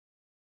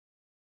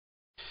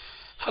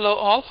Hello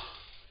all,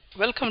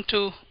 welcome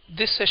to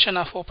this session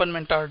of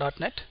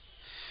OpenMentor.net.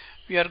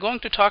 We are going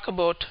to talk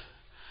about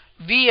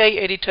VI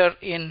editor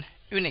in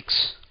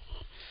UNIX.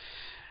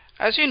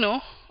 As you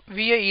know,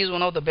 VI is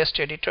one of the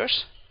best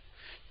editors.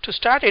 To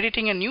start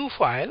editing a new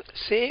file,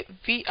 say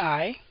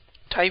VI,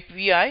 type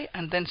VI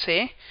and then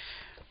say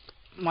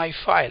my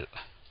file.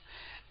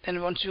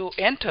 Then once you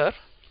enter,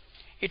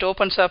 it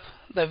opens up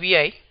the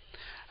VI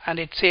and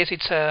it says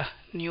it's a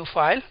new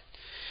file.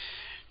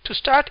 To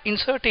start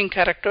inserting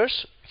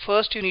characters,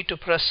 first you need to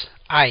press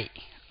I.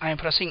 I am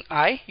pressing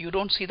I. You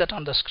don't see that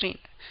on the screen.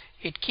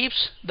 It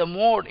keeps the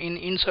mode in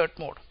insert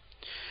mode.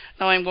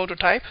 Now I am going to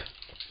type.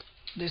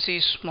 This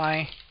is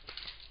my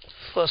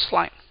first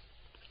line.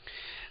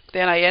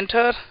 Then I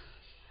enter.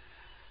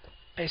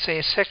 I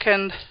say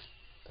second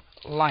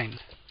line,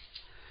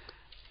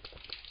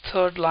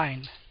 third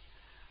line,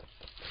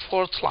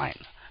 fourth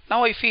line.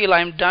 Now I feel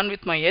I am done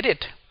with my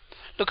edit.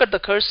 Look at the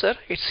cursor.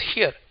 It's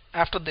here.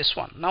 After this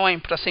one, now I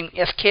am pressing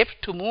escape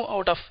to move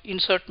out of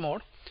insert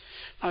mode.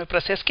 Now I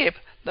press escape,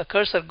 the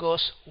cursor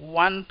goes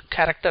one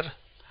character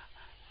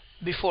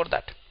before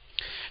that.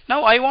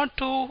 Now I want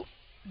to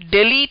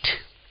delete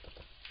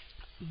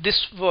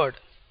this word,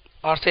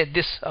 or say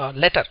this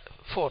letter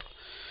 4.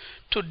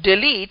 To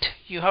delete,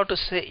 you have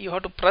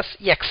to press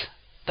X.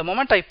 The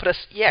moment I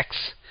press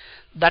X,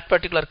 that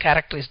particular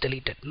character is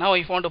deleted. Now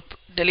if you want to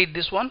delete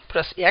this one,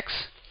 press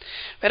X.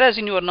 Whereas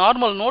in your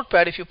normal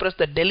notepad, if you press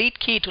the delete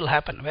key, it will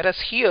happen. Whereas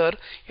here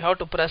you have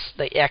to press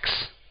the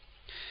X.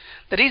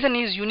 The reason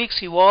is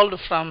Unix evolved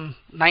from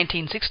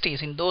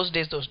 1960s. In those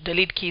days those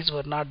delete keys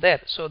were not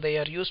there, so they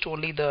are used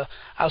only the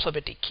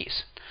alphabetic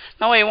keys.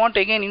 Now I want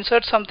to again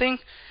insert something.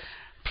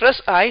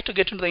 Press I to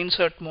get into the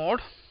insert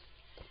mode.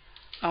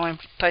 Now I'm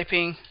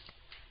typing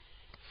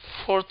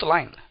fourth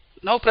line.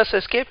 Now press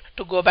escape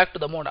to go back to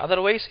the mode,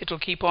 otherwise it will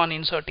keep on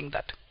inserting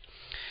that.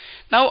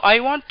 Now I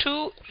want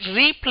to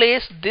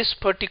replace this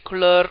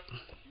particular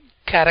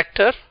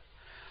character.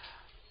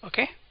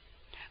 Okay.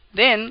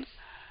 Then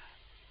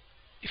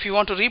if you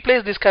want to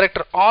replace this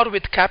character R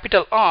with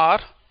capital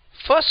R,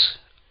 first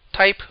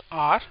type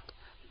R,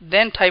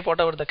 then type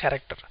whatever the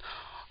character.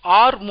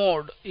 R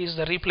mode is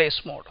the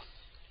replace mode.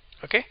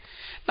 Okay.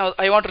 Now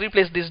I want to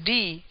replace this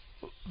D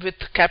with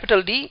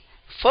capital D.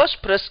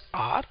 First press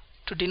R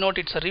to denote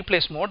it's a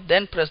replace mode,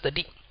 then press the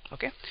D.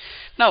 Okay.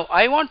 Now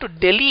I want to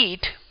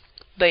delete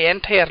the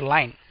entire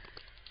line.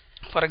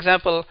 For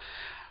example,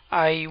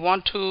 I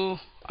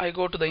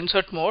go to the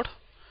insert mode.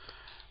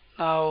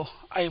 Now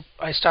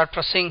I start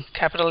pressing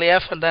capital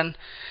F, and then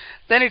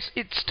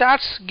it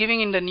starts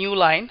giving in the new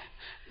line.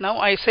 Now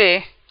I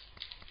say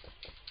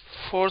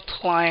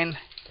fourth line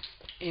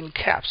in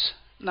caps.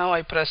 Now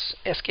I press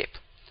escape.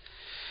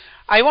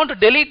 I want to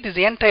delete this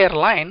entire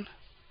line.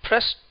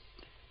 Press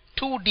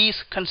 2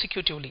 D's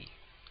consecutively,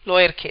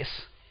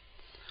 lowercase.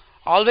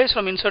 Always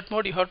from insert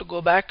mode you have to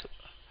go back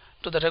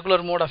to the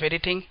regular mode of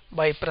editing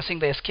by pressing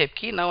the escape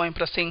key. Now I am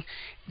pressing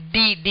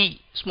DD,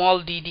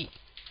 small dd.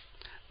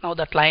 Now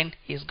that line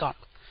is gone.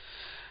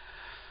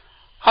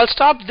 I'll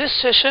stop this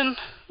session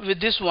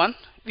with this one.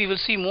 We will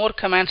see more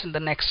commands in the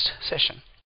next session.